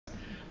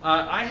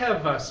I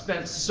have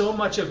spent so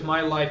much of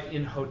my life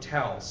in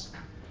hotels.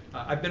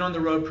 I've been on the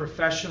road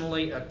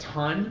professionally a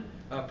ton,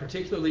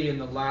 particularly in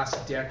the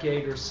last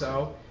decade or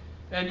so.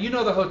 And you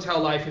know the hotel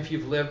life if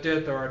you've lived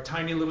it. There are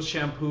tiny little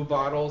shampoo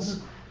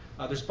bottles.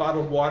 There's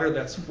bottled water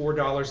that's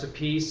 $4 a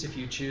piece if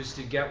you choose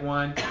to get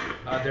one.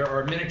 There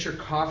are miniature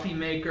coffee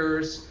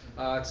makers.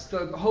 It's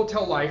the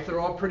hotel life. They're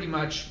all pretty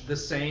much the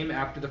same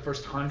after the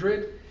first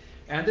 100.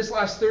 And this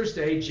last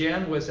Thursday,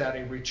 Jen was at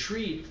a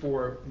retreat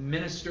for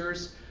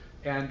ministers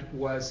and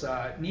was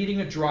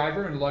needing a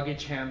driver and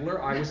luggage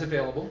handler. I was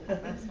available.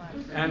 That's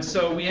fine. And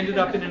so we ended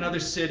up in another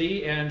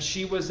city, and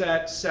she was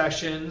at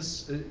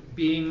sessions,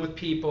 being with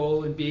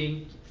people and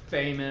being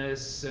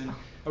famous and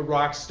a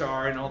rock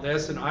star and all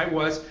this, and I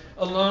was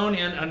alone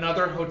in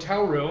another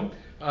hotel room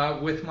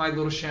with my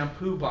little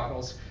shampoo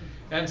bottles.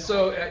 And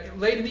so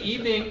late in the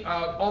evening,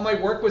 all my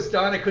work was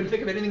done. I couldn't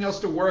think of anything else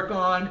to work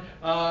on.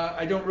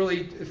 I don't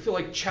really feel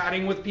like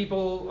chatting with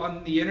people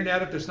on the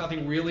internet if there's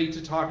nothing really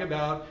to talk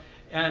about.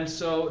 And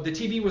so the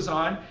TV was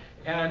on,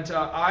 and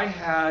I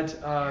had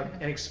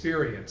an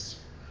experience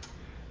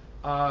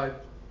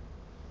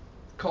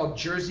called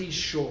Jersey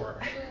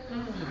Shore.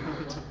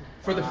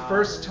 For the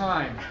first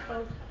time,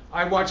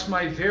 I watched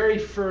my very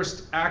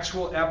first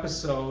actual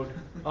episode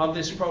of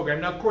this program.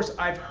 Now, of course,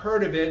 I've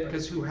heard of it,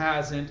 because who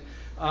hasn't?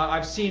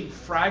 I've seen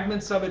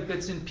fragments of it,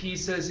 bits and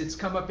pieces. It's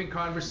come up in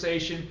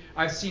conversation.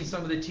 I've seen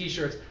some of the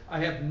t-shirts. I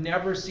have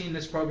never seen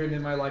this program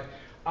in my life.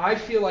 I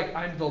feel like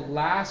I'm the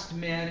last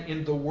man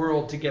in the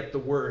world to get the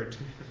word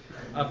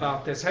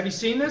about this. Have you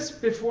seen this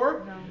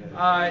before? No.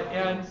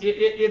 And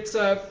it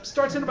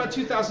starts in about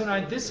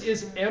 2009. This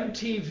is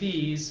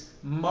MTV's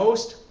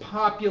most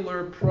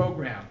popular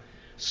program.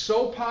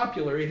 So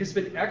popular, it has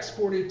been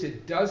exported to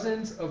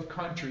dozens of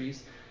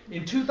countries.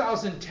 In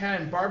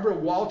 2010, Barbara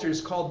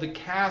Walters called the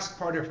cast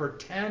part of her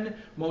 10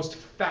 most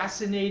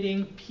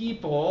fascinating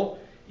people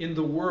in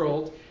the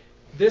world.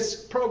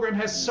 This program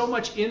has so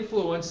much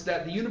influence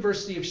that the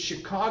University of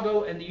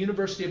Chicago and the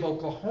University of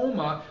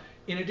Oklahoma,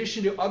 in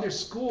addition to other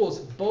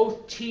schools,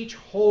 both teach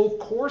whole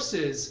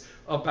courses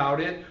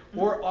about it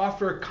or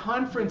offer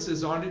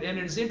conferences on it, and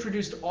it has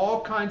introduced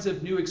all kinds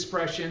of new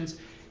expressions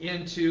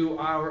into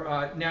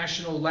our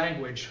national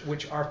language,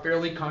 which are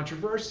fairly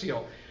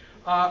controversial.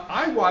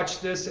 I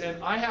watched this,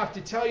 and I have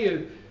to tell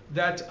you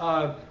that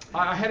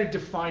I had a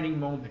defining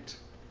moment.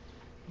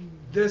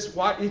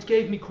 It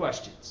gave me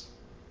questions.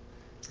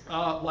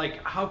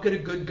 Like, how could a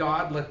good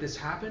God let this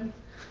happen?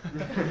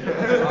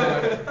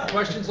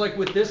 Questions like,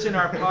 with this in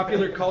our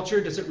popular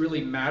culture, does it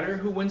really matter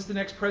who wins the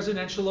next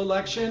presidential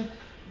election?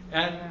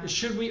 And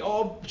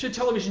should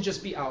television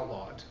just be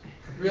outlawed?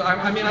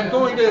 I mean, I'm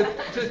going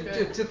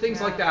to things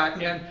like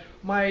that. And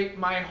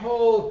my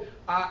whole,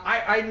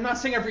 I'm not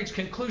saying I've reached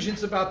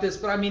conclusions about this,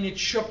 but I mean, it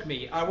shook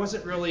me. I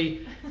wasn't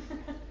really,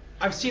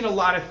 I've seen a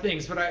lot of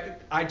things,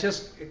 but I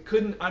just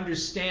couldn't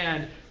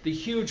understand the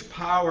huge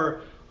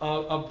power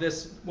of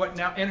this, what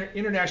now,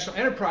 international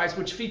enterprise,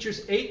 which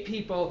features 8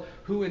 people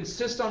who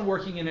insist on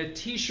working in a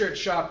t-shirt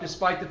shop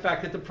despite the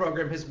fact that the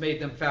program has made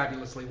them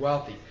fabulously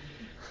wealthy.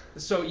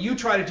 So you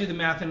try to do the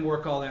math and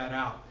work all that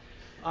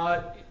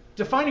out.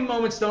 Defining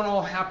moments don't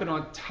all happen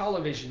on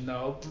television,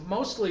 though.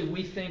 Mostly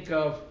we think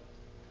of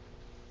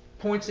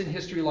points in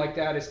history like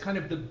that as kind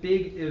of the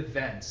big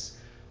events.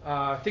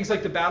 Things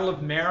like the Battle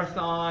of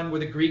Marathon, where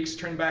the Greeks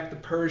turned back the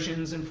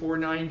Persians in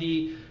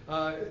 490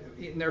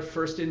 in their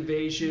first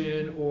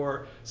invasion,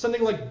 or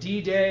something like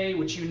D-Day,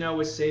 which you know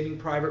is Saving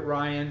Private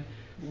Ryan,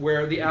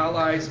 where the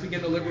Allies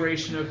begin the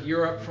liberation of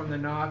Europe from the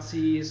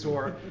Nazis,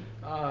 or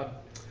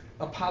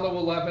Apollo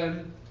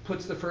 11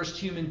 puts the first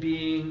human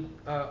being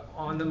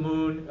on the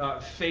moon,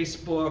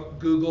 Facebook,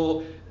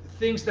 Google,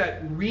 things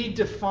that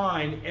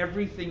redefine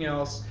everything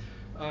else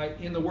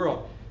in the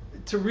world.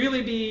 To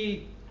really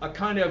be a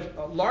kind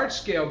of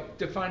large-scale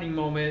defining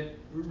moment,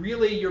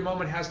 really your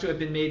moment has to have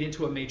been made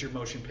into a major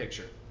motion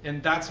picture.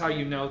 And that's how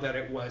you know that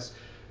it was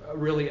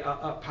really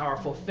a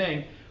powerful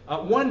thing.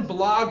 One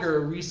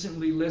blogger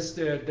recently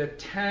listed the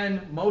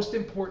 10 most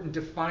important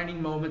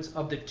defining moments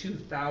of the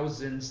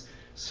 2000s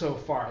so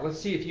far. Let's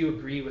see if you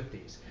agree with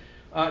these.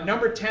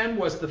 Number 10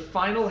 was the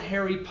final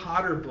Harry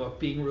Potter book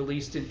being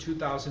released in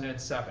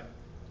 2007.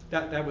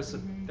 That was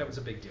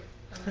a big deal.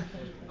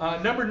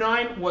 Number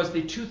 9 was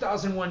the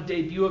 2001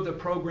 debut of the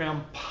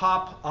program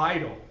Pop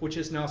Idol, which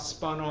has now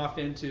spun off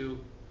into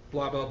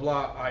blah, blah,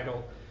 blah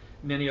Idol,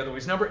 many other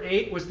ways. Number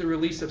 8 was the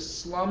release of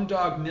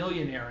Slumdog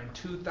Millionaire in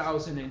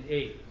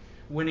 2008,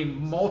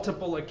 winning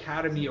multiple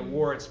Academy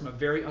Awards from a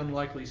very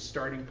unlikely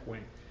starting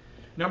point.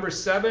 Number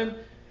 7,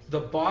 the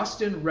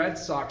Boston Red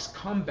Sox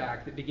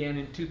comeback that began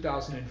in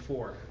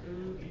 2004.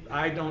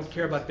 I don't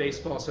care about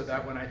baseball, so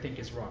that one I think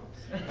is wrong.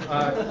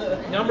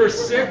 Number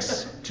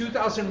 6,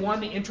 2001,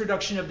 the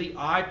introduction of the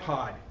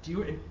iPod.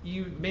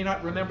 You may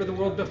not remember the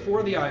world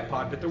before the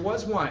iPod, but there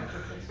was one,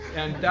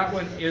 and that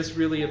one is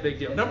really a big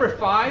deal. Number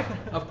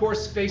 5, of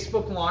course,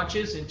 Facebook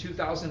launches in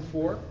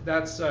 2004.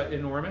 That's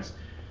enormous.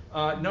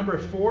 Number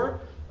 4,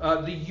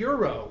 the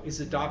euro is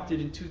adopted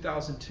in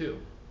 2002.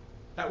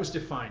 That was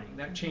defining.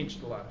 That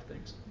changed a lot of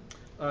things.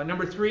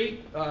 Number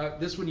 3,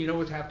 this one you know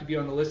would have to be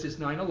on the list, is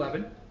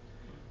 9/11.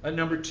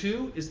 Number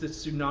 2 is the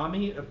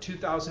tsunami of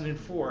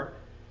 2004.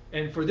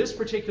 And for this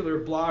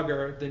particular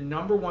blogger, the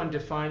number 1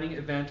 defining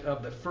event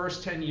of the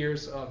first 10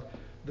 years of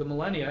the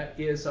millennia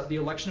is the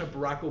election of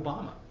Barack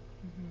Obama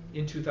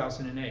in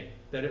 2008.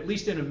 That at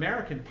least in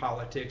American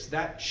politics,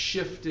 that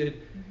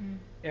shifted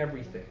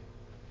everything.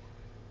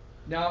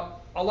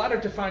 Now, a lot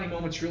of defining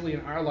moments really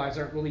in our lives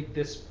aren't really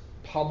this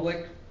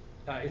public.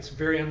 It's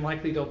very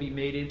unlikely they'll be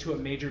made into a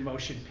major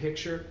motion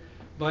picture.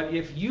 But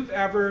if you've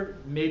ever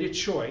made a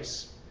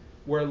choice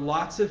where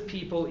lots of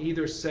people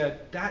either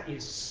said, that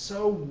is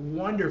so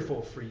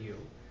wonderful for you,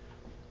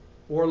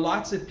 or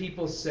lots of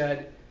people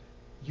said,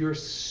 you're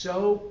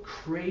so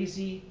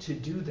crazy to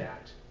do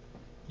that,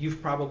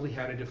 you've probably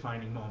had a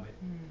defining moment.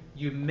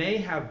 You may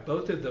have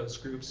both of those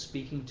groups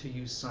speaking to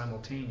you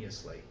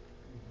simultaneously,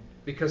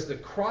 because the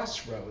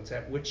crossroads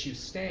at which you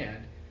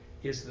stand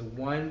is the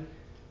one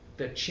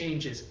that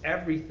changes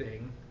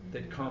everything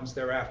that comes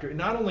thereafter. It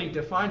not only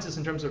defines us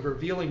in terms of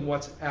revealing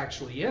what's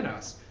actually in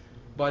us,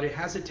 but it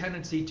has a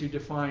tendency to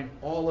define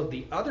all of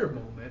the other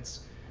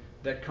moments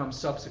that come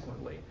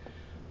subsequently.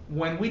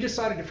 When we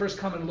decided to first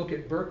come and look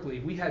at Berkeley,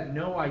 we had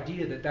no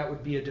idea that that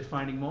would be a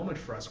defining moment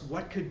for us.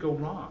 What could go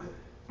wrong?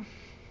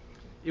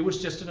 It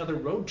was just another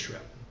road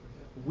trip.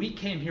 We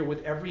came here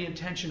with every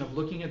intention of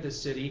looking at the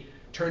city,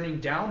 turning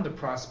down the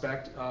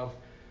prospect of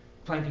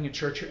planting a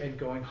church and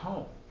going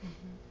home.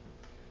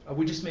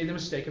 We just made the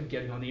mistake of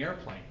getting on the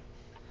airplane.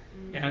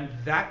 And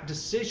that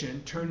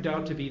decision turned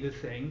out to be the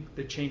thing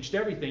that changed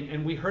everything.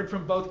 And we heard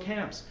from both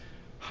camps,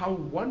 how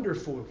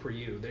wonderful for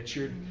you that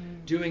you're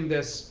doing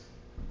this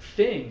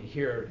thing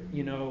here,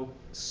 you know,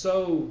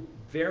 so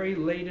very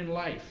late in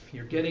life.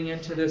 You're getting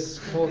into this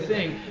whole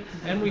thing.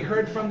 And we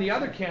heard from the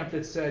other camp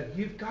that said,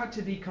 you've got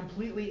to be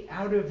completely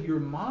out of your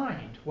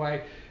mind.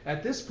 Why,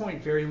 at this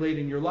point, very late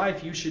in your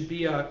life, you should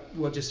be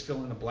well, just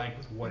fill in the blank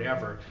with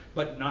whatever,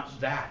 but not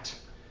that,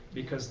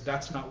 because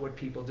that's not what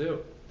people do.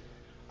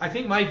 I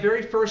think my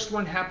very first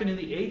one happened in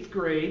the 8th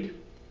grade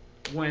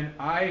when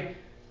I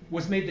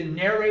was made the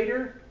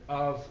narrator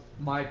of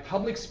my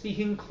public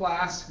speaking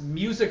class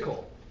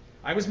musical.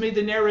 I was made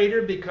the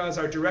narrator because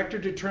our director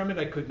determined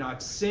I could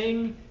not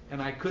sing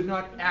and I could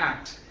not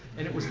act,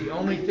 and it was the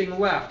only thing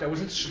left. I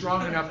wasn't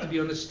strong enough to be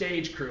on the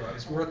stage crew. I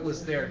was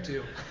worthless there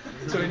too.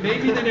 So he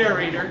made me the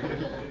narrator,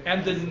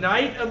 and the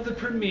night of the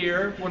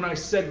premiere, when I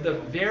said the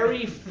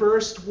very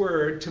first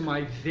word to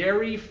my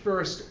very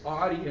first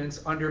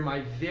audience under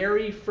my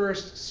very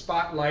first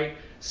spotlight,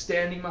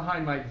 standing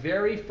behind my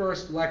very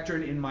first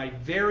lectern in my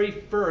very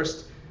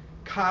first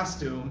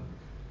costume,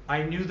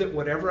 I knew that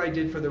whatever I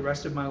did for the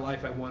rest of my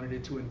life, I wanted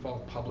it to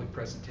involve public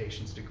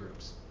presentations to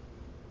groups.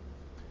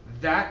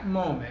 That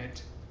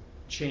moment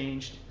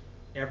changed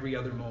every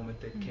other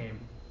moment that came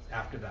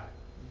after that.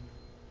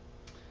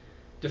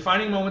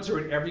 Defining moments are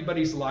in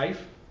everybody's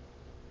life,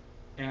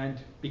 and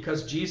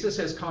because Jesus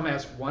has come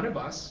as one of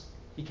us,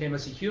 he came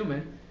as a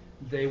human,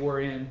 they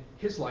were in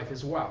his life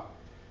as well.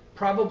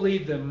 Probably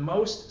the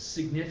most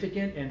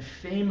significant and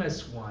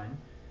famous one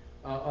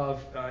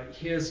of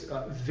his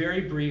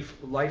very brief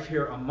life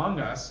here among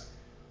us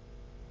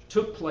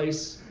took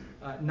place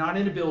not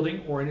in a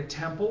building or in a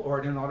temple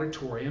or in an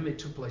auditorium. It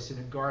took place in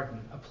a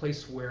garden, a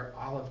place where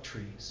olive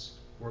trees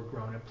were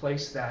grown, a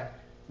place that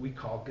we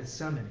call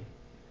Gethsemane.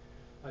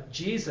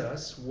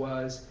 Jesus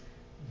was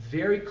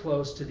very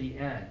close to the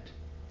end.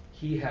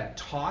 He had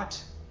taught,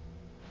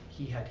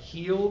 he had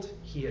healed,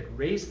 he had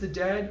raised the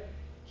dead,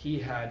 he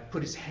had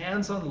put his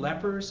hands on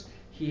lepers,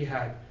 he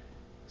had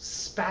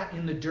spat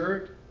in the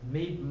dirt,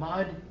 made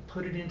mud,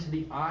 put it into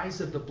the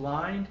eyes of the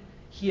blind.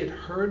 He had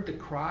heard the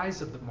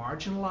cries of the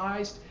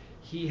marginalized.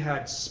 He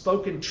had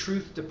spoken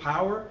truth to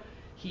power.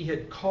 He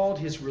had called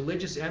his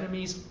religious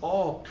enemies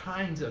all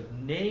kinds of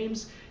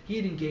names. He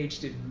had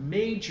engaged in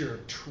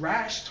major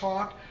trash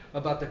talk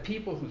about the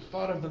people who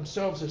thought of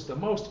themselves as the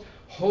most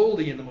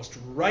holy and the most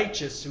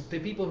righteous, the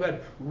people who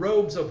had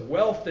robes of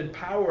wealth and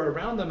power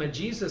around them. And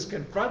Jesus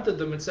confronted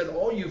them and said,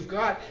 all you've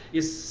got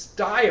is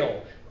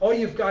style. All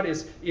you've got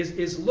is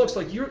looks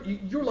like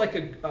you're like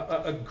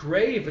a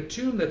grave, a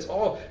tomb that's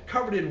all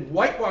covered in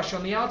whitewash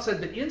on the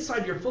outside, but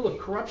inside you're full of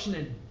corruption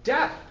and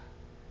death.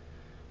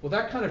 Well,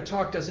 that kind of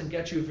talk doesn't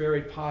get you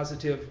very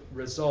positive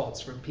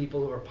results from people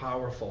who are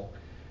powerful.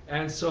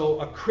 And so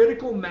a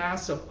critical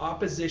mass of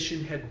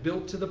opposition had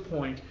built to the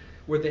point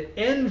where the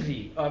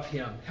envy of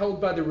him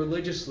held by the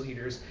religious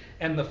leaders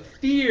and the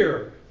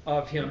fear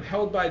of him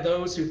held by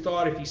those who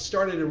thought if he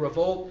started a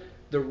revolt,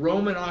 the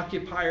Roman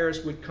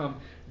occupiers would come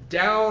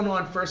down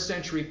on first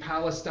century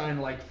Palestine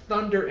like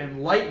thunder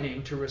and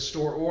lightning to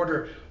restore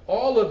order.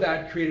 All of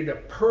that created a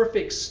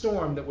perfect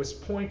storm that was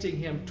pointing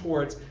him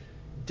towards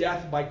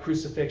death by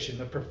crucifixion,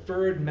 the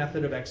preferred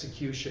method of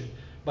execution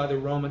by the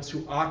Romans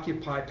who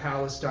occupy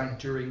Palestine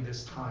during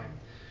this time.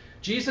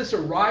 Jesus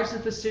arrives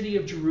at the city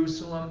of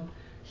Jerusalem.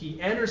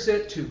 He enters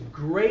it to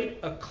great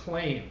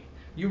acclaim.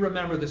 You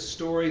remember the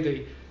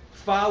story,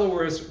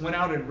 followers went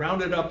out and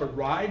rounded up a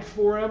ride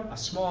for him, a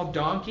small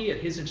donkey at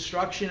his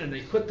instruction, and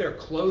they put their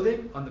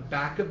clothing on the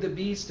back of the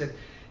beast, and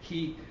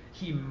he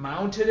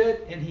mounted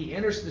it, and he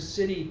enters the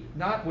city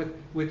not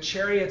with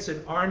chariots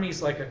and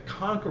armies like a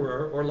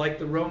conqueror or like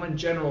the Roman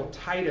general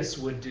Titus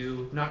would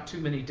do not too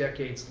many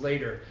decades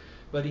later,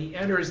 but he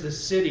enters the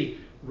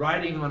city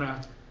riding on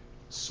a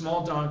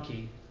small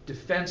donkey,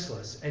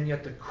 defenseless, and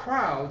yet the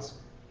crowds,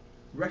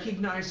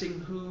 recognizing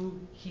who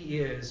he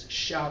is,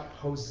 shout,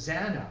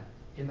 "Hosanna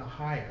in the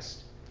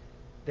highest."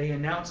 They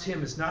announce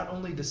him as not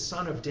only the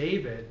son of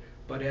David,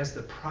 but as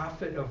the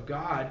prophet of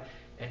God,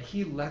 and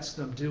he lets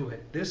them do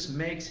it. This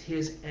makes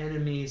his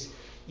enemies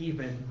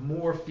even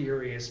more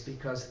furious,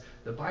 because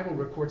the Bible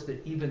records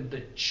that even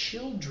the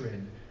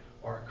children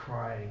are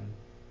crying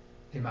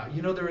him out.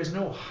 You know, there is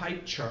no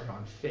height chart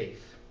on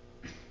faith.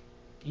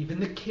 Even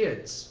the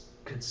kids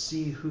could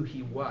see who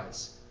he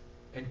was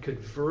and could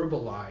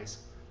verbalize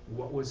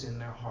what was in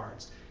their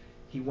hearts.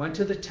 He went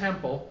to the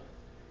temple.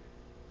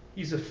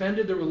 He's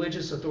offended the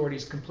religious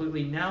authorities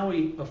completely. Now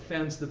he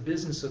offends the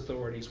business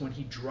authorities when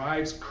he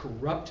drives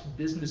corrupt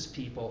business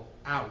people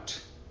out,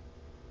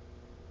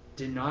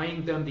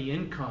 denying them the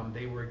income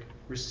they were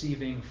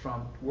receiving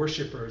from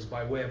worshipers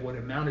by way of what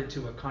amounted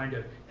to a kind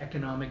of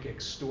economic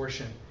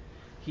extortion.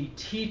 He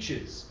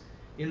teaches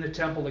in the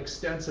temple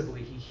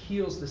extensively. He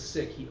heals the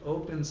sick. He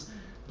opens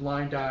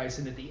blind eyes.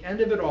 And at the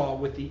end of it all,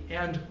 with the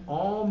end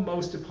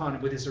almost upon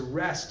him, with his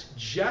arrest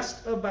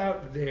just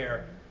about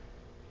there,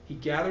 he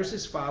gathers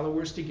his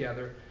followers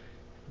together.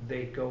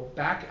 They go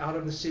back out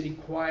of the city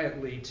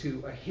quietly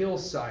to a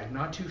hillside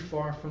not too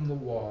far from the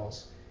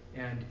walls.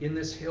 And in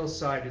this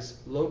hillside is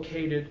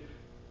located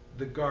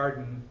the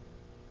garden.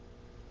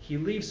 He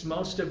leaves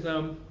most of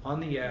them on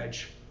the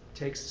edge,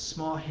 takes a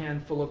small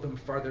handful of them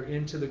farther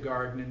into the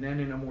garden, and then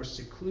in a more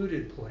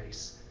secluded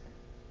place,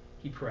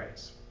 he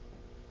prays.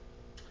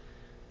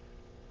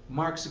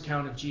 Mark's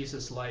account of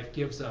Jesus' life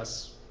gives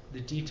us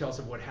the details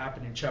of what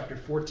happened in chapter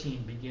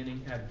 14,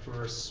 beginning at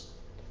verse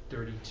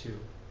 32.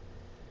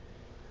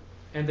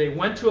 And they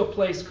went to a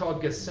place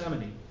called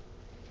Gethsemane,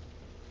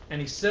 and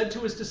he said to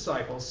his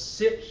disciples,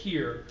 "Sit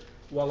here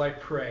while I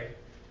pray."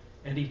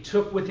 And he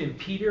took with him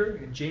Peter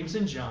and James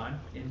and John,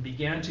 and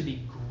began to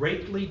be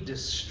greatly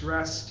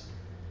distressed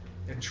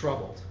and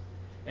troubled.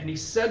 And he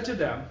said to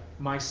them,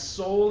 "My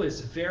soul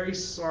is very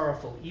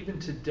sorrowful, even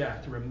to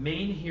death.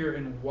 Remain here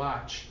and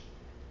watch."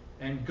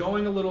 And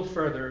going a little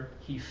further,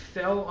 he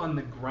fell on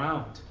the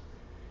ground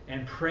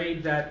and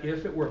prayed that,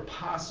 if it were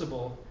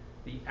possible,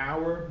 the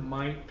hour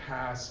might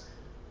pass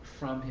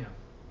from him.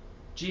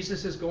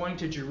 Jesus is going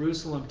to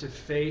Jerusalem to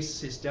face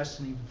his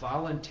destiny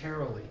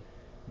voluntarily.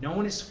 No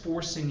one is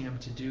forcing him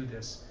to do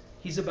this.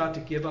 He's about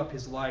to give up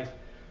his life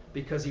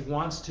because he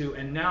wants to.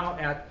 And now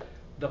at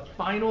the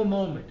final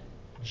moment,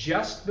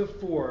 just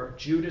before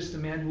Judas, the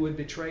man who would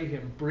betray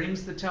him,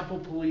 brings the temple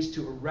police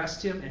to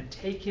arrest him and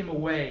take him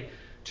away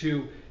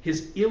to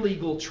his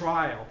illegal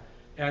trial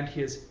and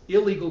his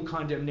illegal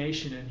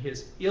condemnation and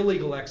his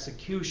illegal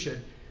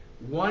execution,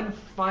 one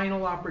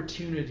final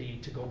opportunity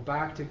to go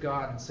back to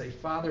God and say,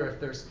 "Father,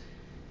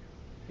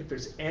 if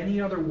there's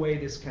any other way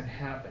this can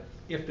happen,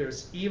 if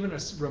there's even a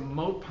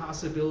remote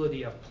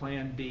possibility of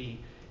plan B,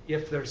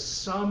 if there's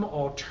some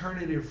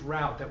alternative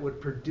route that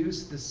would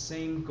produce the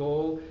same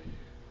goal,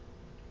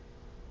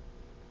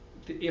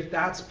 if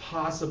that's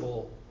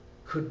possible,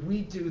 could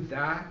we do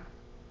that?"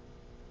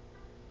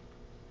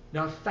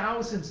 Now,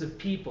 thousands of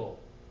people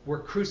were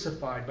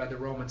crucified by the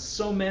Romans,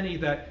 so many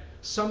that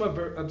some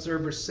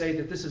observers say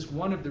that this is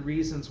one of the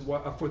reasons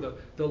for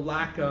the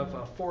lack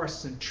of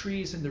forests and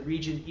trees in the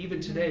region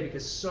even today,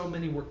 because so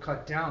many were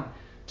cut down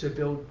to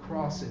build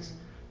crosses.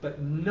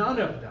 But none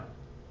of them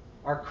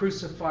are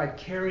crucified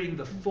carrying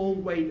the full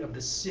weight of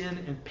the sin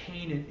and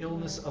pain and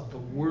illness of the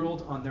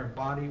world on their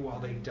body while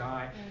they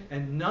die.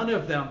 And none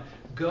of them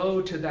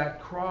go to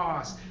that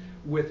cross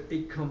with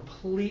a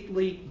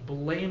completely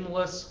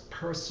blameless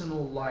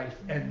personal life.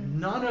 And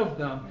none of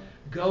them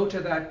go to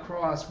that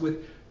cross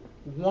with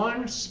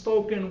one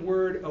spoken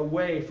word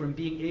away from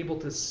being able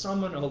to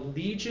summon a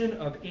legion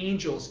of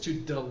angels to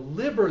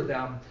deliver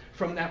them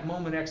from that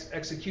moment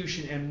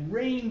execution and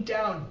rain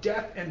down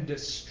death and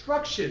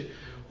destruction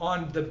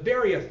on the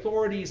very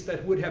authorities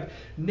that would have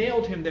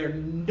nailed him there.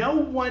 No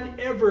one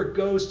ever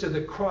goes to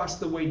the cross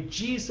the way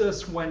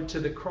Jesus went to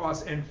the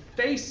cross. And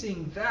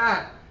facing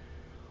that,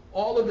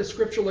 all of the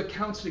scriptural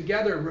accounts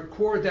together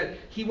record that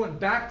he went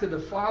back to the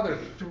Father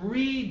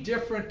 3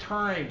 different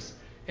times.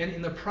 And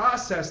in the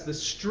process, the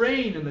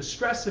strain and the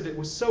stress of it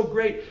was so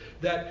great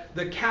that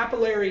the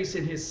capillaries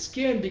in his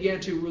skin began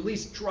to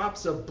release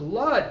drops of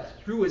blood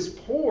through his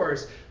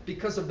pores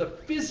because of the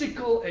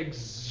physical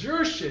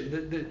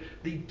exertion,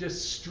 the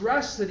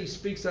distress that he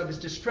speaks of is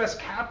distress,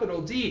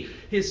 capital D.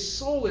 His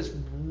soul is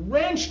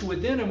wrenched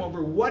within him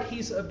over what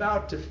he's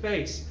about to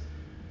face.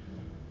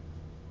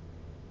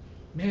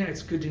 Man,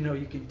 it's good to know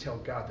you can tell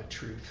God the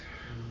truth.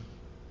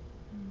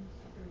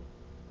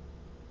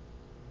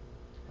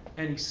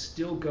 And he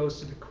still goes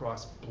to the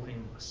cross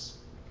blameless.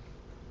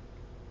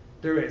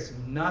 There is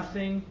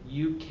nothing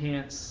you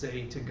can't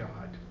say to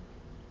God.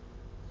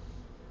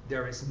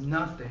 There is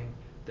nothing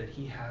that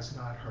he has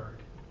not heard.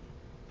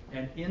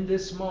 And in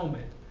this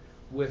moment,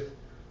 with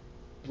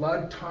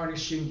blood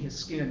tarnishing his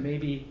skin,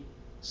 maybe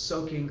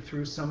soaking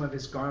through some of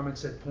his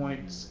garments at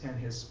points, and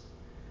his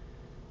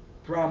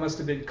brow must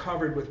have been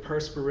covered with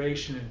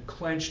perspiration and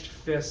clenched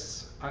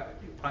fists.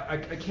 I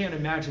can't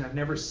imagine. I've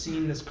never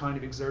seen this kind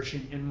of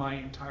exertion in my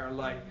entire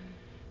life.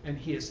 And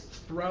he has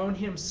thrown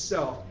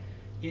himself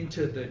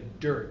into the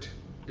dirt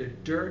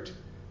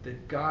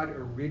that God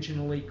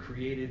originally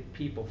created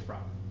people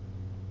from.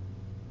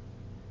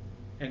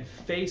 And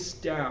face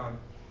down,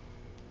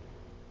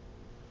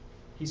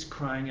 he's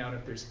crying out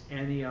if there's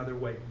any other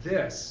way.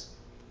 This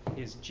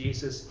is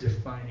Jesus'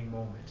 defining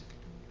moment.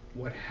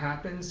 What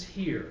happens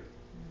here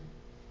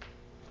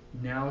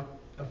now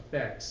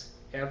affects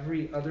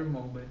every other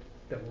moment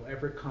that will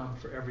ever come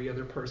for every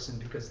other person,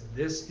 because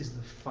this is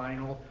the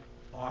final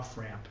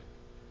off-ramp.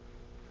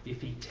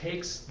 If he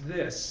takes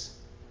this,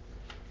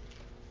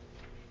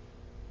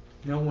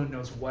 no one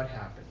knows what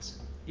happens.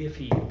 If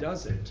he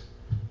doesn't,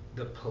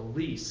 the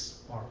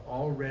police are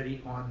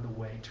already on the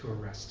way to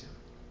arrest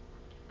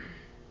him.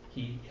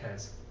 He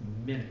has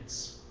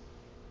minutes.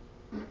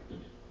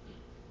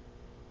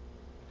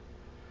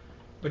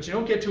 But you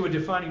don't get to a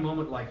defining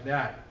moment like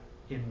that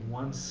in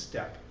one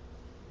step.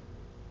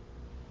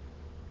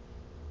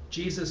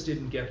 Jesus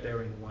didn't get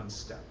there in one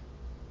step.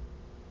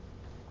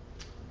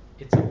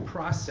 It's a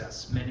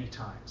process many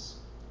times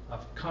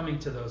of coming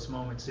to those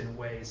moments in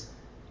ways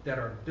that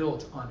are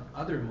built on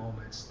other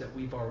moments that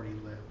we've already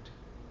lived.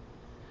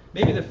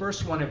 Maybe the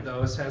first one of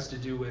those has to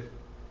do with...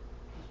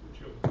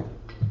 Switch over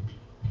to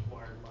the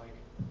wired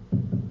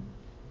mic.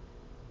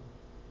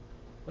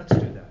 Let's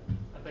do that.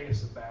 I think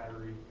it's the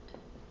battery.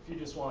 If you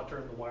just want to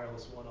turn the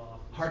wireless one off.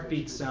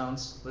 Heartbeat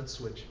sounds. Let's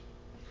switch.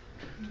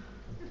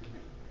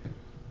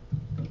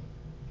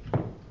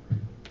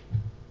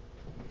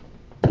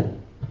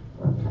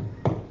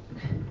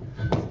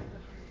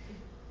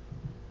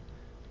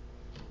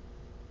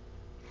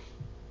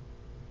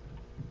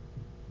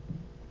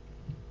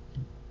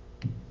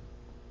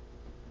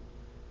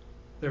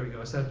 There we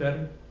go. Is that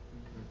better?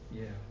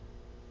 Yeah.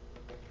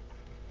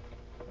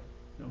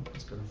 No,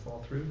 it's going to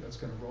fall through. That's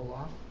going to roll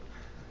off.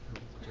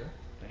 Good.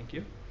 Thank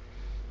you.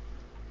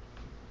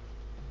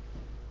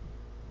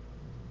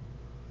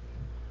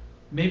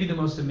 Maybe the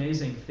most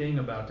amazing thing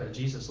about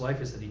Jesus'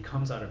 life is that he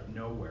comes out of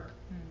nowhere.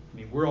 I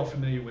mean, we're all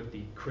familiar with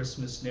the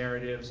Christmas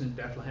narratives and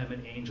Bethlehem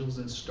and angels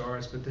and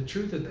stars, but the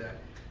truth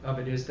of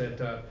it is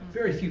that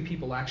very few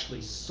people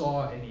actually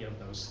saw any of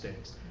those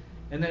things.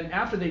 And then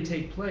after they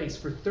take place,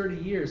 for 30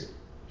 years,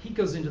 he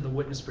goes into the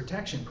witness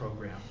protection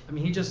program. I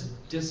mean, he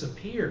just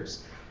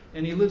disappears.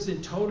 And he lives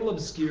in total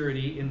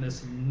obscurity in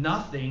this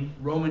nothing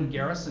Roman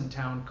garrison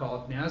town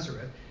called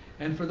Nazareth.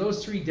 And for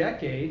those 3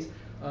 decades,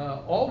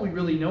 all we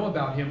really know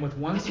about him, with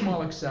one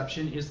small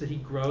exception, is that he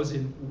grows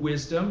in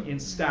wisdom, in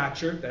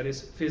stature, that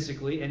is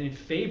physically, and in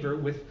favor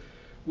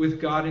with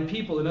God and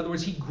people. In other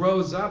words, he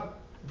grows up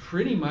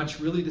pretty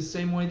much really the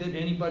same way that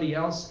anybody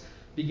else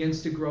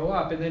begins to grow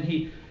up. And then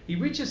he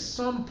reaches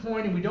some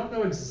point, and we don't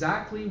know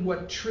exactly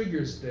what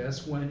triggers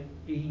this, when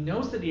he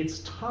knows that it's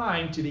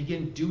time to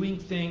begin doing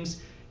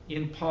things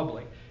in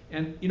public.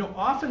 And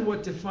often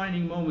what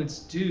defining moments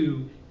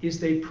do is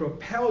they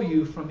propel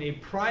you from a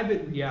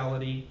private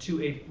reality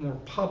to a more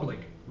public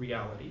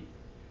reality.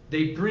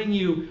 They bring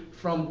you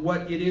from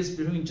what it is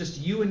between just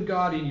you and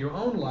God in your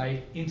own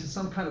life into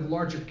some kind of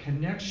larger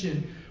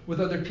connection with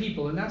other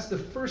people. And that's the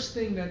first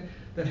thing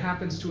that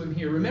happens to him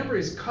here. Remember,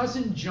 his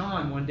cousin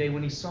John, one day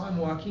when he saw him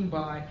walking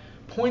by,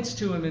 points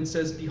to him and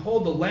says,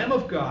 "Behold, the Lamb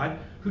of God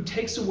who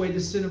takes away the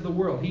sin of the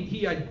world."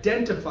 He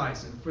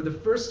identifies him for the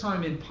first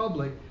time in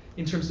public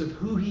in terms of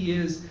who he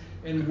is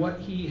and what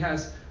he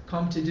has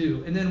come to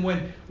do. And then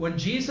when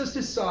Jesus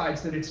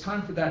decides that it's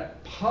time for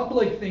that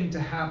public thing to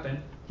happen,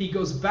 he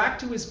goes back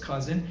to his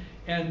cousin,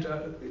 and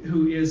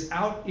who is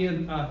out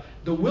in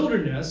the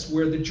wilderness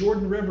where the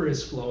Jordan River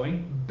is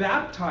flowing,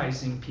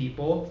 baptizing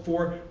people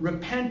for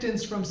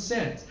repentance from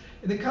sins.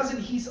 And the cousin,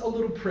 he's a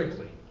little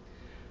prickly.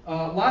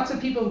 Lots of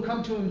people who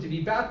come to him to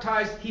be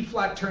baptized, he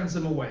flat turns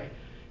them away.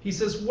 He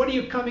says, "What are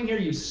you coming here,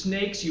 you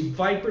snakes, you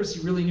vipers?"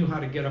 He really knew how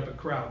to get up a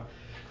crowd.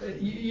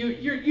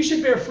 You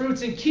should bear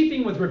fruits in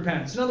keeping with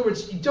repentance. In other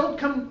words, you don't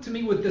come to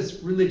me with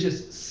this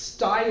religious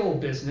style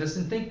business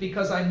and think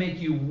because I make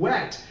you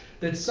wet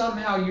that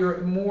somehow you're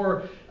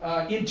more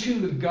in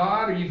tune with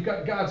God, or you've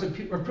got God's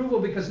approval,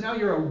 because now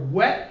you're a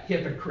wet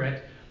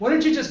hypocrite. Why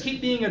don't you just keep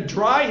being a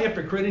dry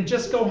hypocrite and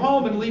just go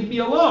home and leave me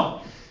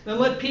alone? And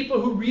let people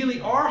who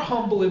really are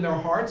humble in their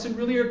hearts and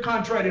really are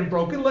contrite and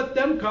broken, let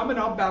them come and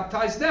I'll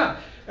baptize them.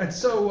 And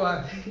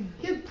so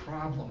he had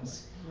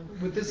problems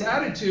with this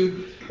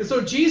attitude. And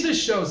so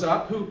Jesus shows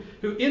up, who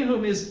in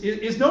whom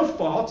is no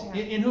fault,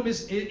 in whom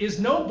is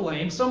no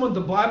blame, someone the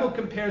Bible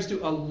compares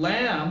to a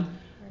lamb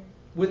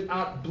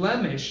without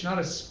blemish, not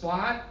a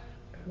spot.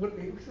 What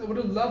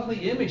a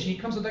lovely image. He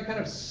comes with that kind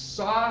of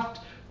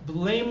soft,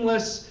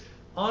 blameless,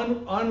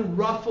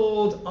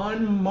 unruffled,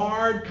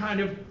 unmarred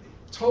kind of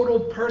total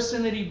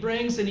person that he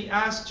brings, and he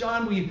asks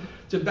John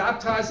to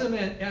baptize him,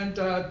 and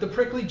the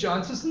prickly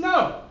John says,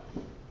 no.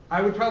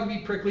 I would probably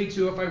be prickly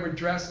too if I were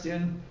dressed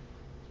in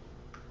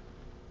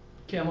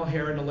camel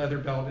hair and a leather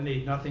belt and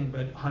ate nothing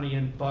but honey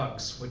and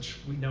bugs, which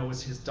we know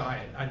is his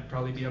diet. I'd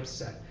probably be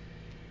upset.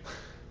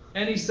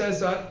 And he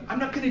says, I'm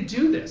not going to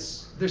do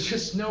this. There's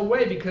just no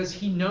way, because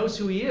he knows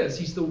who he is.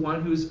 He's the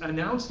one who's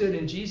announced it.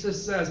 And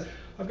Jesus says,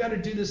 I've got to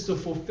do this to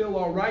fulfill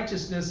all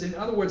righteousness. In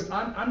other words,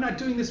 I'm not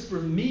doing this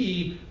for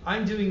me.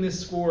 I'm doing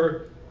this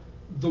for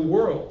the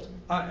world.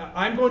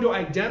 I'm going to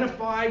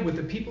identify with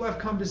the people I've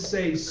come to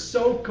save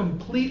so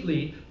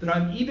completely that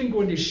I'm even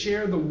going to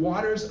share the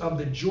waters of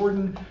the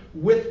Jordan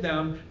with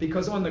them,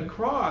 because on the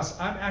cross,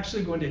 I'm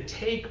actually going to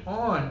take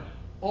on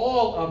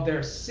all of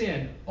their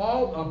sin,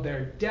 all of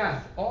their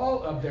death,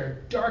 all of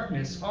their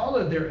darkness, all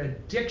of their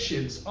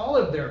addictions, all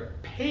of their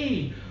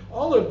pain,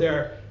 all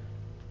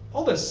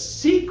the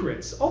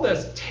secrets, all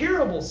those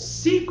terrible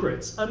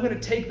secrets. I'm going to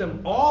take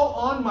them all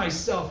on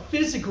myself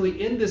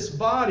physically in this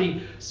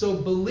body. So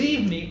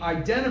believe me,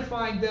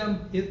 identifying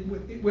them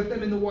with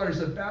them in the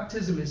waters of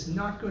baptism is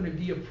not going to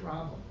be a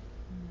problem.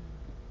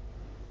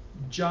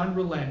 John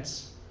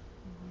relents.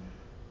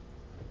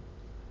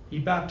 He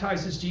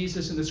baptizes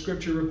Jesus, and the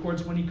scripture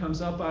records when he comes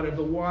up out of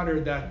the water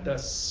that the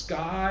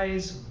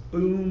skies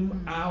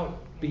boom out.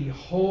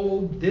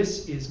 Behold,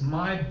 this is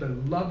my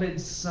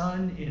beloved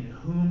Son, in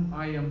whom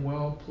I am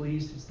well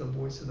pleased. It's the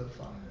voice of the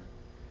Father.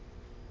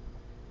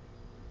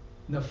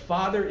 And the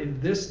Father, in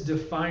this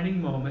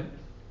defining moment,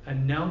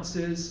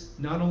 announces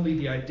not only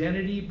the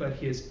identity, but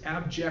his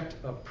abject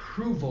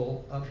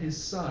approval of his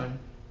Son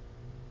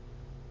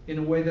in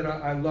a way that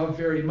I love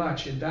very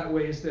much. And that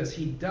way is this: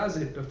 he does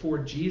it before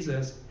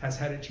Jesus has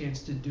had a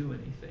chance to do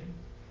anything.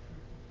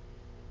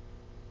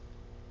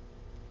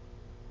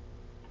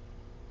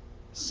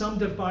 Some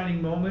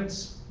defining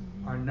moments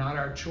are not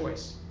our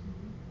choice.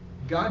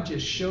 God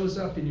just shows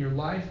up in your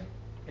life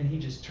and he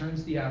just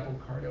turns the apple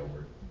cart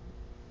over.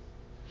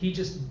 He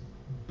just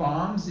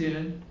bombs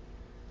in,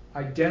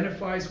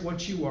 identifies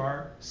what you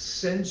are,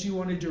 sends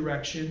you on a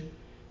direction.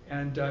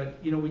 And,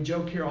 we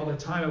joke here all the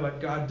time about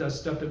God does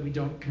stuff that we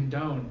don't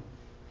condone.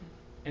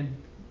 And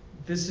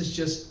this is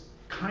just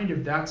kind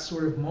of that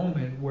sort of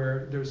moment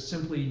where there's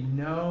simply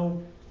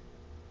no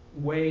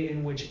way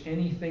in which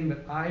anything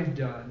that I've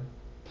done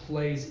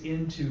plays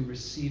into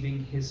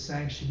receiving his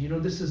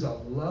sanction. This is a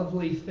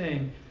lovely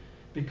thing,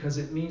 because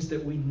it means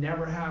that we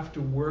never have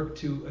to work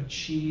to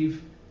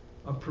achieve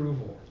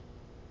approval.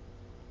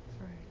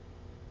 That's right.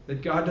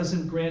 That God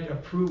doesn't grant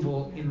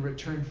approval in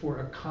return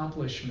for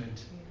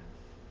accomplishment.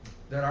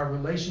 That our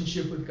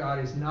relationship with God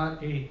is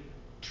not a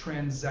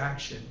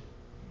transaction.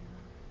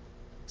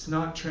 It's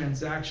not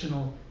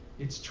transactional,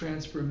 it's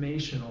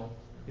transformational.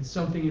 It's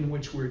something in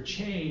which we're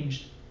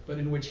changed, but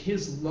in which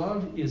his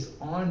love is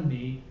on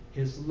me,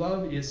 his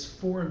love is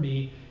for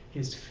me,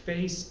 his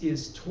face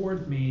is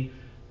toward me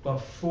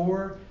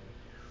before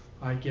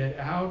I get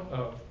out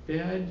of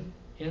bed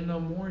in the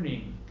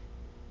morning.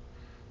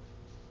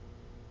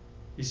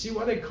 You see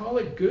why they call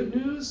it good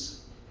news?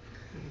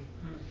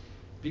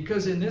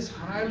 Because in this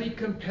highly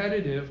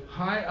competitive,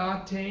 high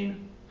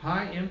octane,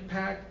 high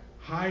impact,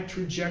 high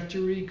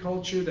trajectory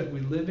culture that we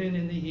live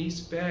in the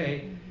East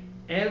Bay,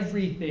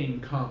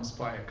 everything comes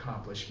by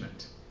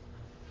accomplishment.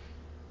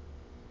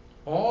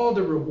 All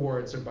the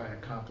rewards are by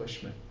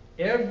accomplishment.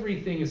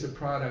 Everything is a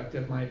product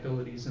of my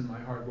abilities and my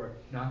hard work,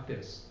 not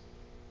this.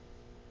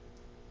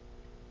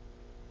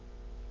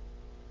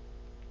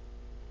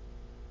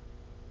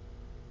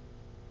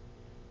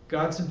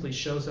 God simply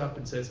shows up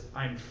and says,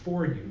 I'm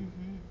for you.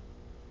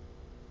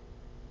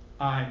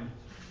 I'm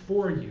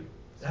for you.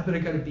 But I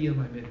got to be in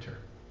my midterm.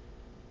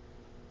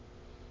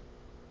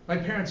 My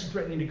parents are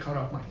threatening to cut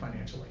off my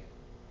financial aid.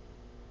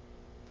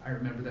 I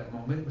remember that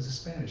moment. It was a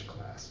Spanish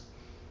class.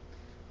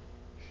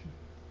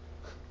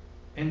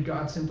 And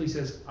God simply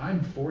says,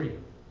 I'm for you.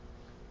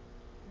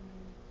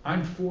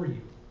 I'm for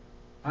you.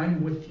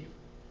 I'm with you.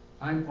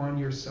 I'm on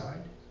your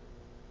side.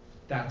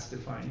 That's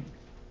defining.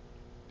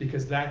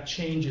 Because that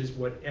changes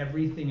what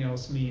everything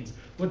else means.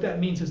 What that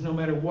means is no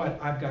matter what,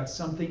 I've got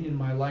something in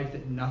my life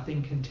that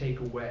nothing can take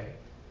away.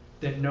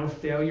 That no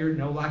failure,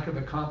 no lack of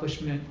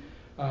accomplishment,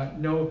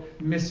 no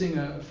missing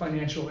a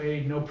financial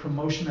aid, no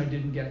promotion I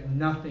didn't get,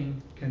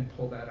 nothing can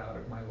pull that out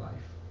of my life.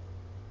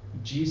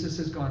 Jesus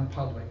has gone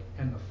public,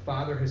 and the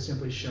Father has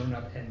simply shown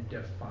up and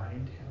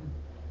defined him.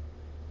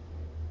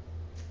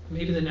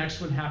 Maybe the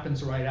next one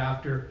happens right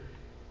after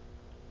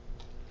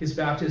his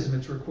baptism.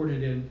 It's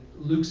recorded in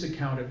Luke's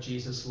account of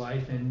Jesus'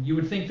 life. And you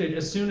would think that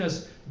as soon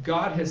as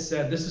God has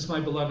said, this is my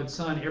beloved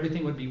Son,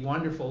 everything would be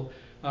wonderful.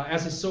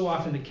 As is so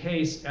often the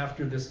case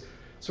after this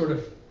sort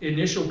of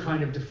initial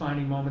kind of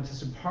defining moment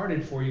is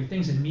imparted for you,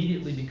 things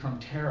immediately become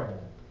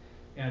terrible.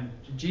 And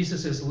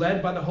Jesus is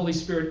led by the Holy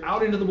Spirit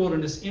out into the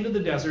wilderness, into the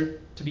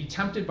desert, to be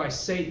tempted by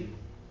Satan.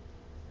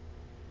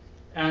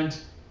 And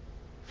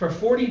for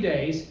 40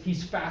 days,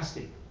 he's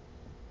fasting.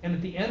 And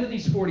at the end of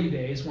these 40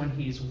 days, when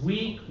he's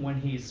weak,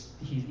 when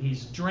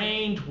he's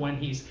drained, when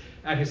he's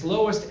at his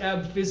lowest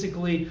ebb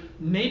physically,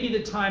 maybe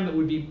the time that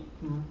would be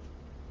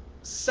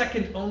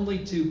second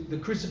only to the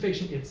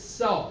crucifixion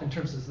itself in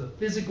terms of the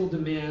physical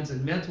demands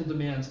and mental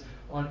demands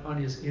on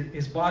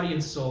his body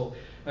and soul.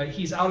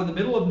 He's out in the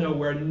middle of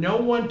nowhere, no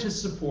one to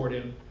support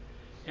him.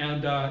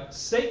 And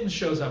Satan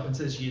shows up and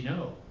says, you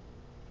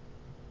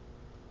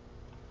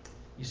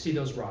see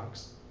those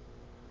rocks?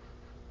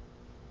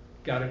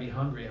 Got to be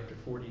hungry after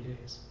 40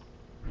 days.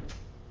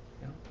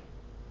 Yeah.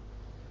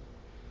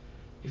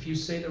 If you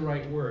say the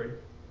right word,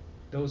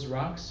 those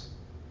rocks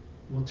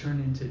will turn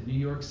into New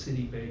York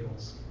City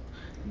bagels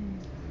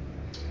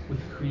with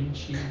cream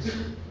cheese.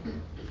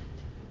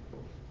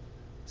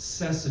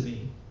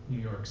 Sesame New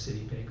York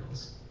City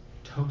bagels,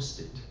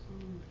 toasted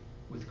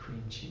with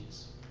cream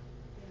cheese.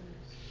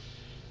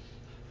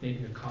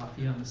 Maybe a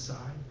coffee on the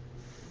side.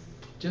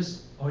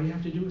 Just all you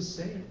have to do is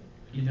say it.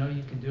 You know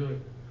you can do it.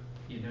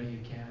 You know you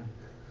can.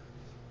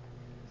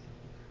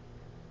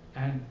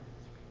 And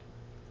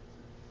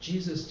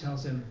Jesus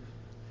tells him,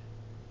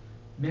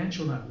 man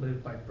shall not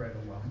live by bread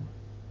alone,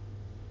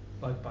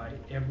 but by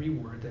every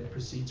word that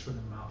proceeds from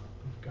the mouth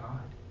of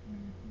God.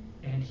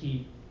 Mm-hmm. And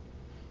he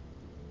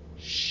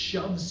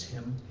shoves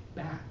him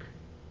back.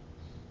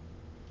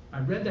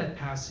 I read that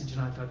passage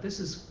and I thought, this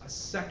is a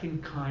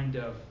second kind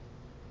of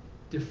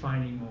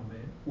defining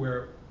moment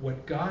where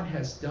what God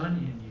has done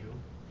in you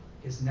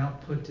is now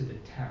put to the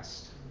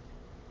test.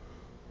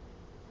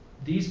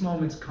 These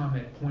moments come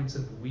at points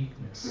of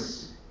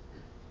weakness,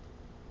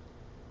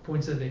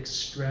 points of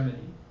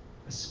extremity,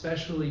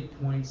 especially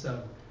points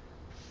of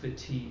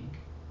fatigue.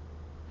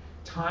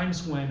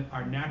 Times when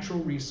our natural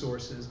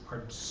resources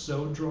are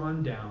so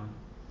drawn down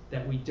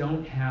that we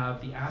don't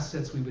have the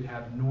assets we would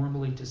have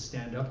normally to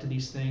stand up to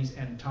these things,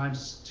 and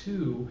times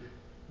too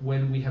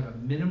when we have a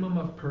minimum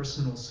of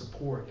personal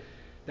support.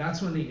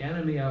 That's when the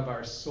enemy of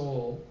our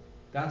soul,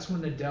 that's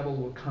when the devil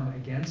will come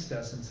against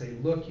us and say,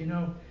 look, you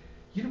don't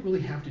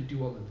really have to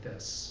do all of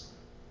this.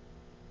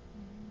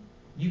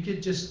 You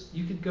could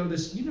go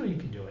this, you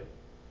can do it.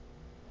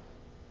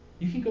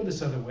 You can go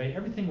this other way,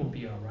 everything will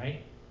be all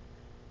right.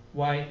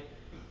 Why,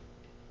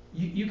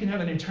 you can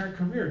have an entire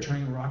career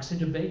turning rocks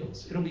into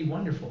bagels. It'll be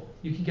wonderful.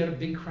 You can get a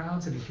big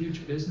crowds and a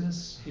huge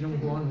business, we'll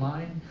go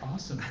online,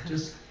 awesome.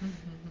 Just,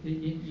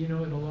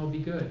 it'll all be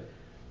good.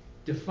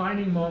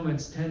 Defining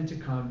moments tend to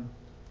come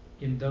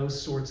in those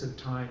sorts of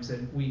times,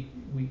 and we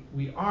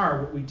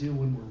are what we do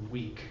when we're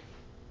weak.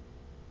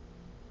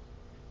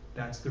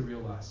 That's the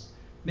real us.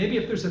 Maybe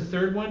if there's a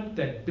third one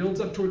that builds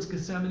up towards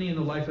Gethsemane in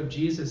the life of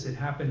Jesus, it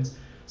happens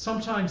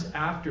sometimes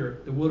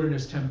after the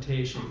wilderness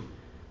temptation,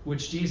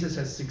 which Jesus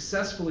has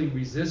successfully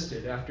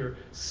resisted. After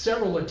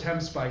several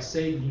attempts by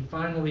Satan, he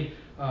finally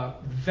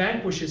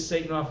vanquishes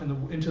Satan off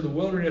into the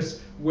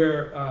wilderness,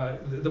 where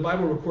the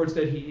Bible records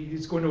that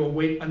he's going to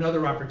await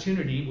another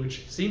opportunity,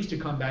 which seems to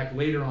come back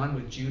later on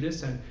with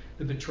Judas and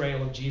the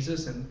betrayal of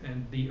Jesus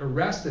and the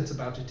arrest that's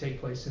about to take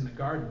place in the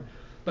garden.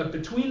 But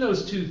between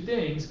those two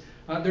things,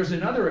 there's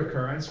another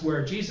occurrence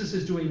where Jesus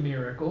is doing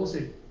miracles.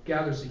 It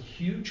gathers a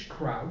huge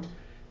crowd,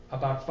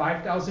 about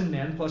 5,000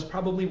 men, plus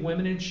probably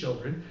women and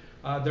children.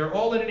 They're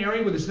all in an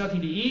area where there's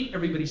nothing to eat.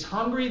 Everybody's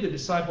hungry. The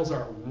disciples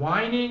are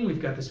whining.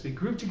 We've got this big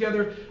group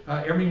together.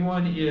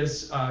 Everyone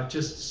is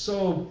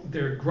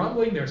they're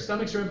grumbling. Their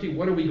stomachs are empty.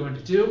 What are we going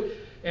to do?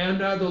 And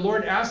the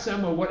Lord asks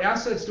them, well, what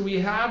assets do we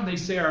have? And they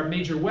say, our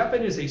major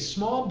weapon is a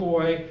small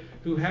boy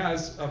who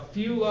has a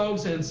few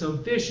loaves and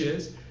some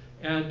fishes.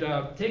 And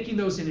taking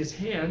those in his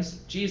hands,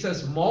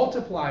 Jesus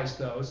multiplies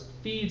those,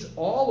 feeds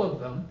all of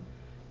them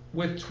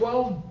with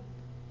 12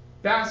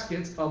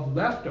 baskets of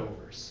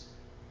leftovers,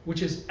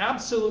 which is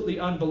absolutely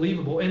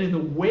unbelievable. And in the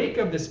wake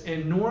of this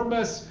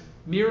enormous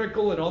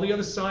miracle and all the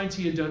other signs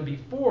he had done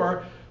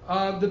before,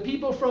 the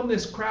people from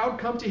this crowd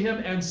come to him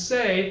and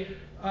say,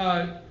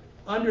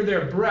 under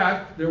their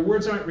breath, their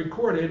words aren't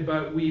recorded,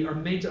 but we are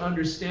made to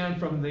understand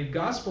from the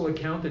gospel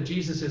account that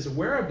Jesus is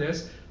aware of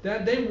this,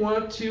 that they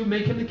want to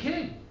make him the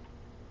king.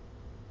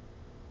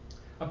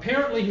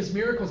 Apparently his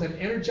miracles have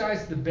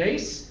energized the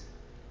base.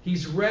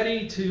 He's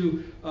ready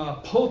to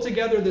pull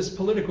together this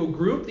political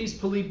group. These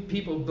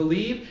people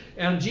believe.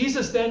 And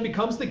Jesus then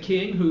becomes the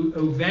king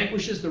who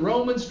vanquishes the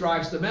Romans,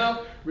 drives them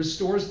out,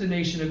 restores the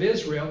nation of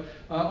Israel,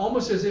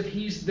 almost as if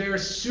he's their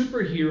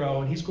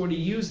superhero. And he's going to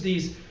use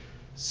these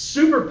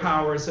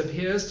superpowers of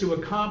his to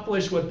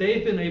accomplish what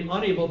they've been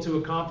unable to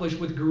accomplish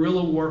with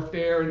guerrilla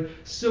warfare and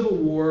civil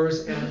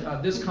wars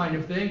and this kind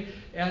of thing.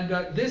 And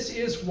this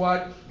is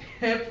what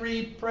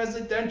every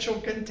presidential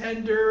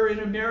contender in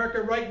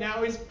America right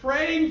now is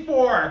praying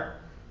for.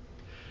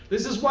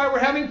 This is why we're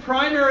having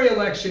primary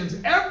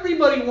elections.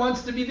 Everybody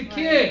wants to be the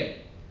king.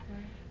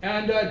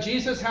 And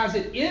Jesus has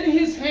it in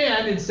his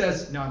hand and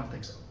says, no, I don't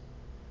think so.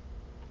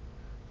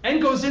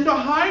 And goes into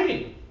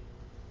hiding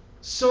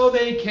so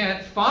they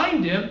can't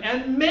find him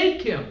and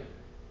make him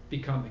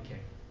become the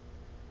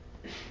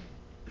king.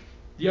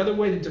 The other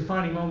way that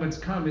defining moments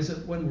come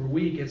isn't when we're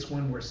weak, it's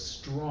when we're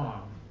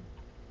strong.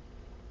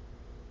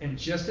 And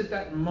just at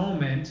that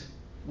moment,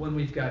 when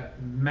we've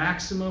got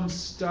maximum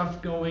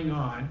stuff going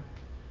on,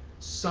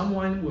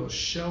 someone will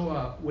show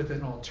up with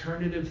an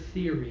alternative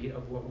theory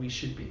of what we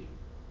should be.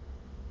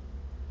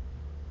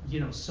 You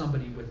know,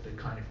 somebody with the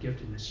kind of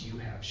giftedness you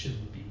have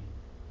shouldn't be.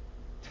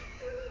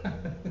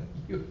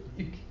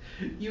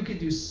 You could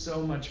do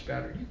so much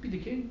better. You could be the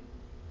king.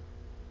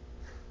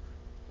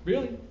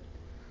 Really?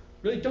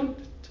 Really,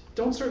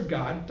 don't serve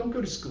God. Don't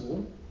go to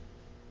school.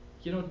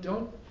 You know,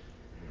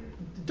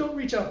 don't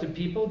reach out to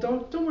people.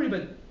 Don't worry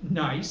about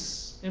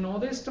nice and all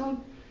this.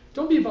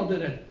 Don't be involved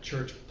in a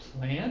church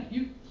plant.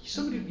 You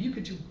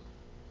could do.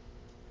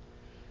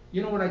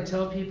 You know what I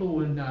tell people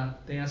when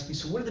they ask me,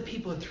 so what are the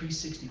people at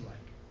 360 like?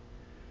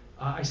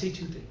 I say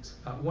two things.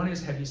 One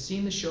is, have you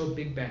seen the show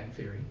Big Bang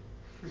Theory?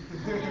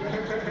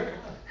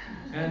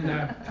 And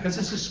because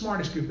it's the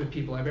smartest group of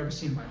people I've ever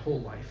seen in my whole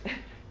life.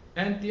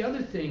 And the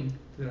other thing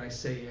that I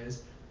say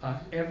is,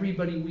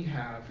 everybody we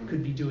have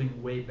could be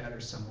doing way better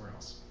somewhere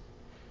else.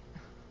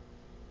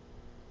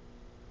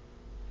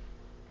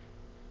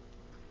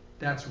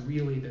 That's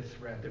really the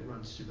thread that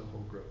runs through the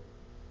whole group.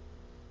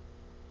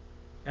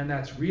 And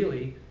that's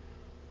really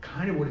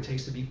kind of what it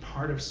takes to be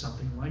part of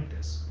something like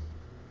this.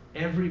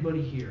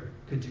 Everybody here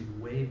could do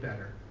way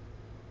better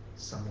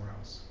somewhere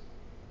else.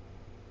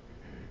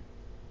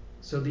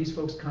 So these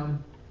folks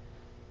come,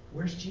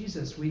 where's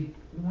Jesus? We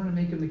want to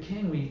make him the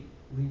king.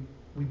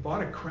 We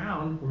bought a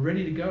crown. We're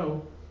ready to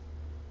go.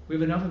 We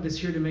have enough of us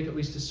here to make at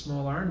least a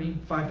small army,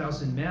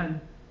 5,000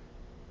 men.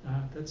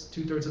 That's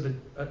 2/3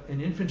 of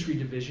an infantry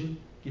division.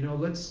 You know,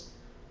 let's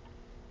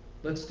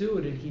do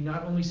it. And he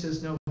not only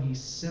says no, he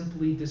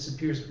simply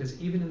disappears,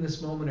 because even in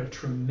this moment of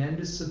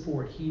tremendous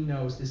support, he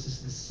knows this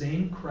is the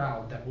same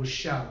crowd that will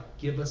shout,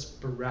 "Give us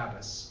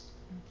Barabbas,"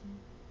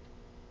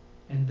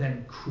 and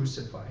then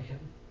crucify him.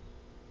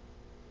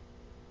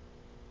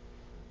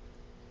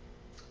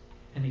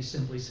 And he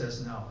simply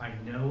says, no, I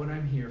know what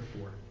I'm here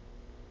for,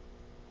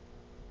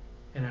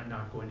 and I'm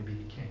not going to be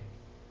the king.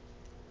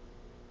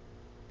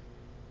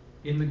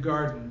 In the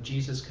garden,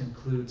 Jesus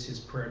concludes his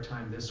prayer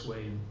time this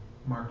way in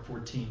Mark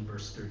 14,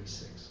 verse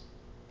 36.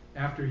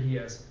 After he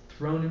has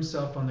thrown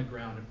himself on the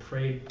ground and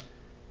prayed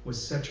with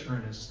such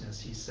earnestness,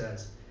 he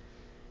says,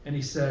 and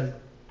he said,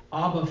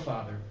 Abba,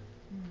 Father,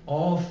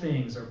 all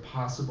things are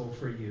possible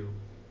for you.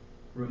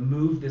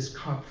 Remove this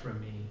cup from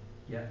me,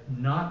 yet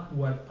not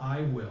what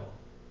I will,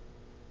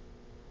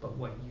 but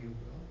what you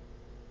will.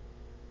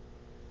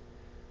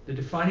 The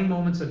defining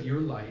moments of your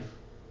life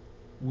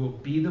will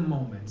be the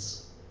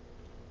moments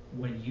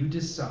when you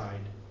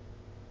decide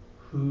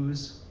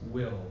whose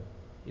will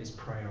is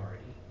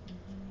priority.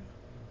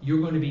 You're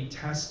going to be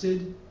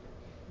tested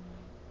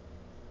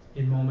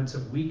in moments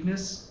of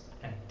weakness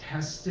and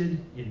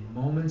tested in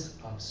moments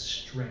of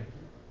strength.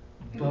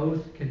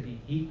 Both can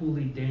be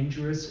equally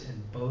dangerous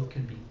and both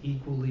can be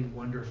equally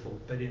wonderful.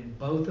 But in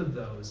both of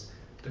those,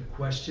 the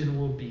question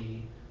will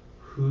be,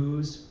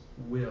 whose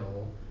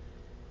will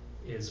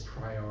is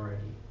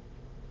priority?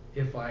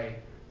 If I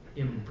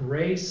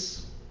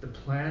embrace the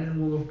plan and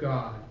will of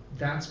God,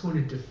 that's going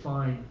to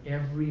define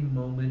every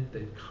moment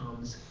that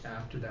comes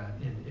after that.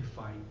 And if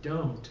I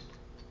don't,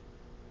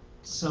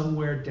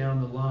 somewhere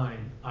down the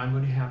line, I'm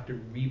going to have to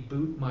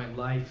reboot my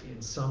life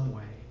in some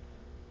way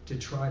to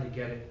try to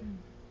get it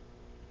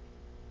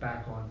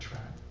back on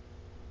track.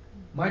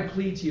 My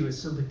plea to you is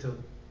simply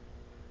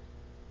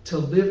to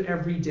live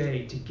every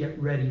day to get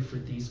ready for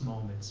these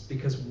moments,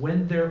 because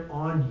when they're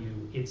on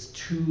you, it's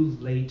too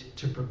late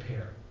to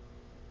prepare.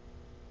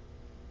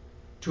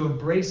 To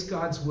embrace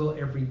God's will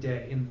every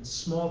day in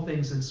small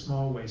things and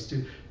small ways,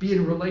 to be in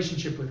a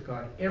relationship with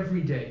God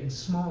every day in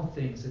small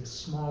things and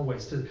small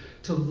ways,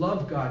 to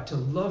love God, to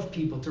love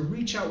people, to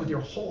reach out with your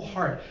whole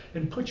heart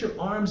and put your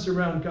arms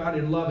around God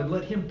in love and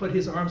let him put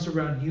his arms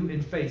around you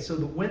in faith, so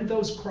that when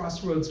those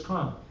crossroads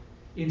come,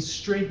 in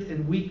strength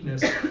and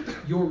weakness,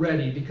 you're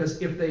ready.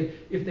 Because if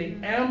they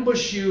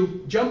ambush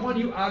you, jump on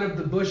you out of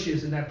the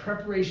bushes, and that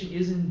preparation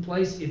is in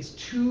place, it's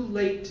too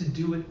late to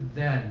do it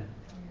then.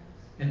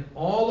 And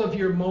all of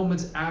your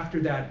moments after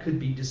that could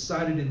be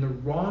decided in the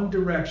wrong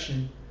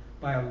direction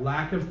by a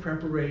lack of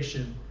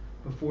preparation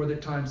before the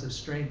times of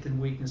strength and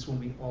weakness when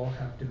we all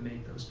have to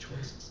make those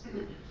choices.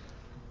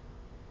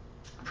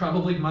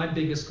 Probably my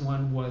biggest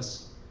one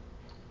was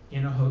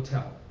in a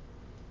hotel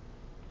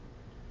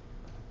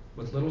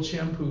with little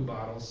shampoo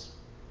bottles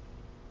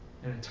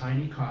and a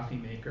tiny coffee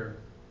maker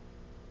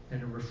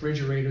and a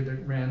refrigerator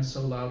that ran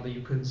so loudly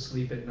you couldn't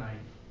sleep at night,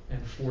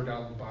 and $4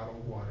 bottle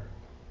of water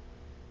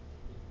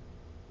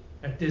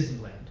at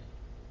Disneyland.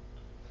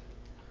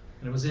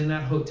 And it was in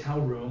that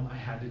hotel room I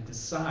had to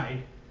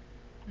decide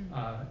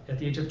at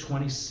the age of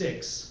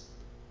 26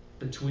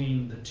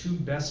 between the two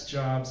best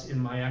jobs in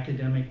my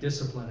academic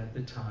discipline at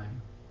the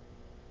time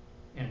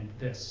and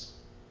this.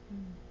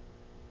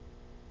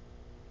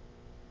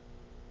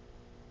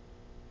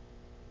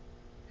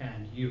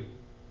 And you,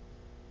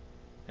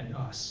 and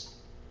us,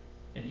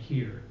 and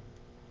here,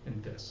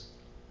 and this.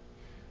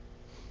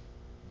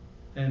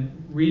 And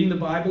reading the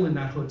Bible in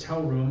that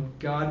hotel room,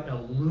 God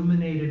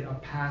illuminated a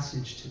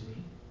passage to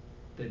me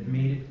that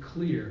made it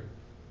clear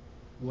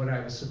what I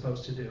was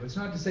supposed to do. It's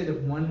not to say that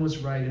one was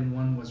right and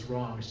one was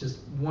wrong. It's just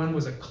one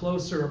was a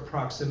closer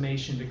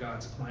approximation to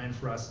God's plan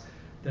for us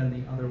than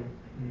the other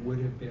would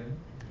have been.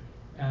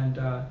 And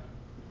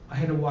I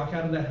had to walk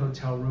out of that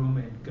hotel room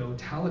and go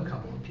tell a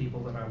couple of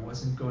people that I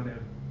wasn't going to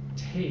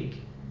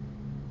take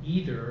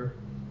either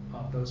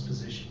of those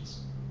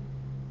positions.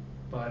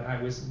 But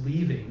I was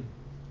leaving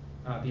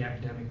the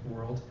academic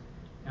world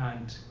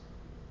and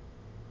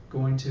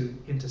going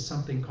into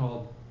something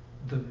called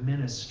the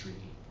ministry,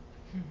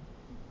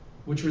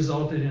 which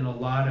resulted in a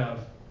lot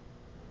of,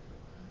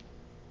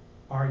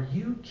 are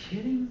you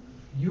kidding?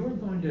 You're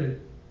going to,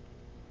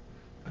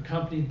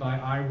 accompanied by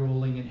eye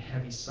rolling and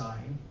heavy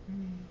sighing.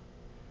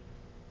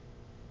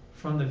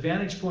 From the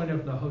vantage point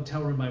of the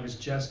hotel room I was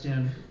just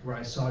in, where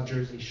I saw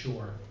Jersey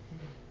Shore,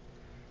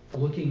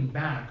 looking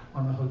back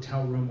on the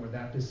hotel room where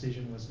that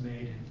decision was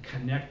made and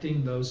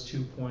connecting those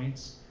 2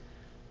 points,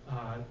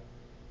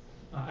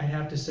 I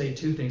have to say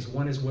 2 things.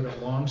 One is what a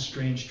long,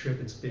 strange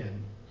trip it's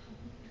been.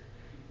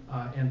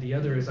 And the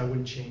other is I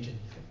wouldn't change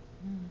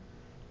anything.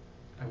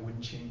 I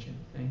wouldn't change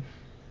anything.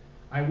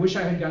 I wish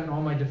I had gotten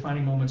all my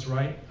defining moments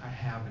right. I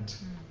haven't.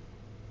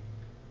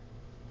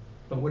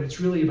 But what it's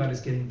really about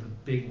is getting the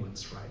big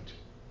ones right.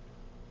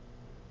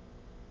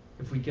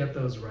 If we get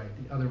those right,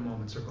 the other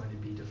moments are going to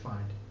be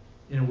defined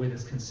in a way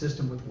that's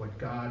consistent with what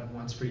God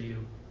wants for you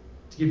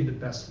to give you the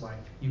best life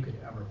you could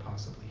ever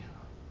possibly have.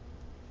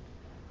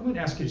 I'm going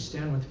to ask you to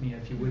stand with me,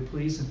 if you would,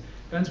 please. And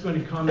Ben's going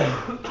to come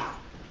and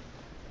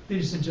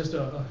lead us in just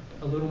a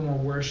little more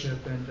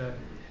worship. And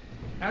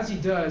as he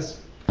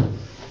does,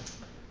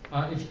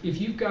 if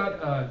you've got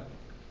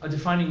a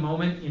defining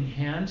moment in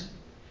hand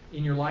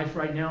in your life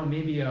right now,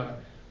 maybe a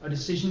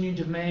decision you need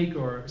to make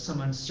or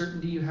some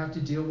uncertainty you have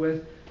to deal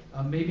with,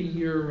 maybe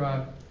you're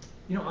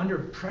under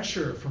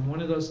pressure from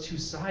one of those 2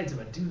 sides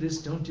about do this,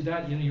 don't do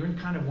that. You're in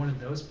kind of one of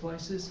those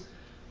places.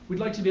 We'd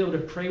like to be able to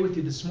pray with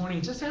you this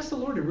morning. Just ask the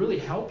Lord to really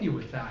help you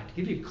with that, to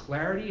give you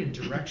clarity and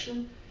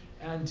direction,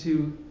 and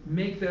to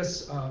make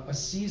this a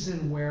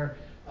season where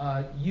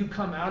you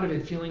come out of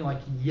it feeling like,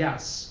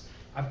 yes,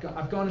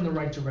 I've gone in the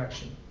right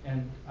direction,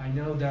 and I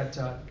know that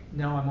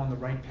now I'm on the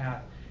right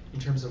path in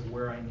terms of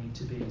where I need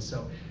to be.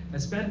 So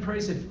as Ben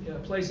prays,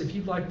 if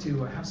you'd like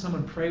to have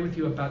someone pray with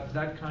you about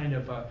that kind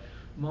of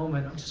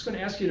moment, I'm just going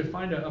to ask you to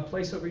find a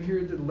place over here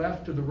to the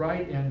left or the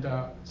right, and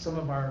some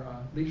of our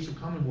leaders will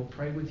come and we'll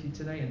pray with you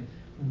today, and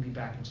we'll be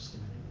back in just a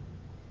minute.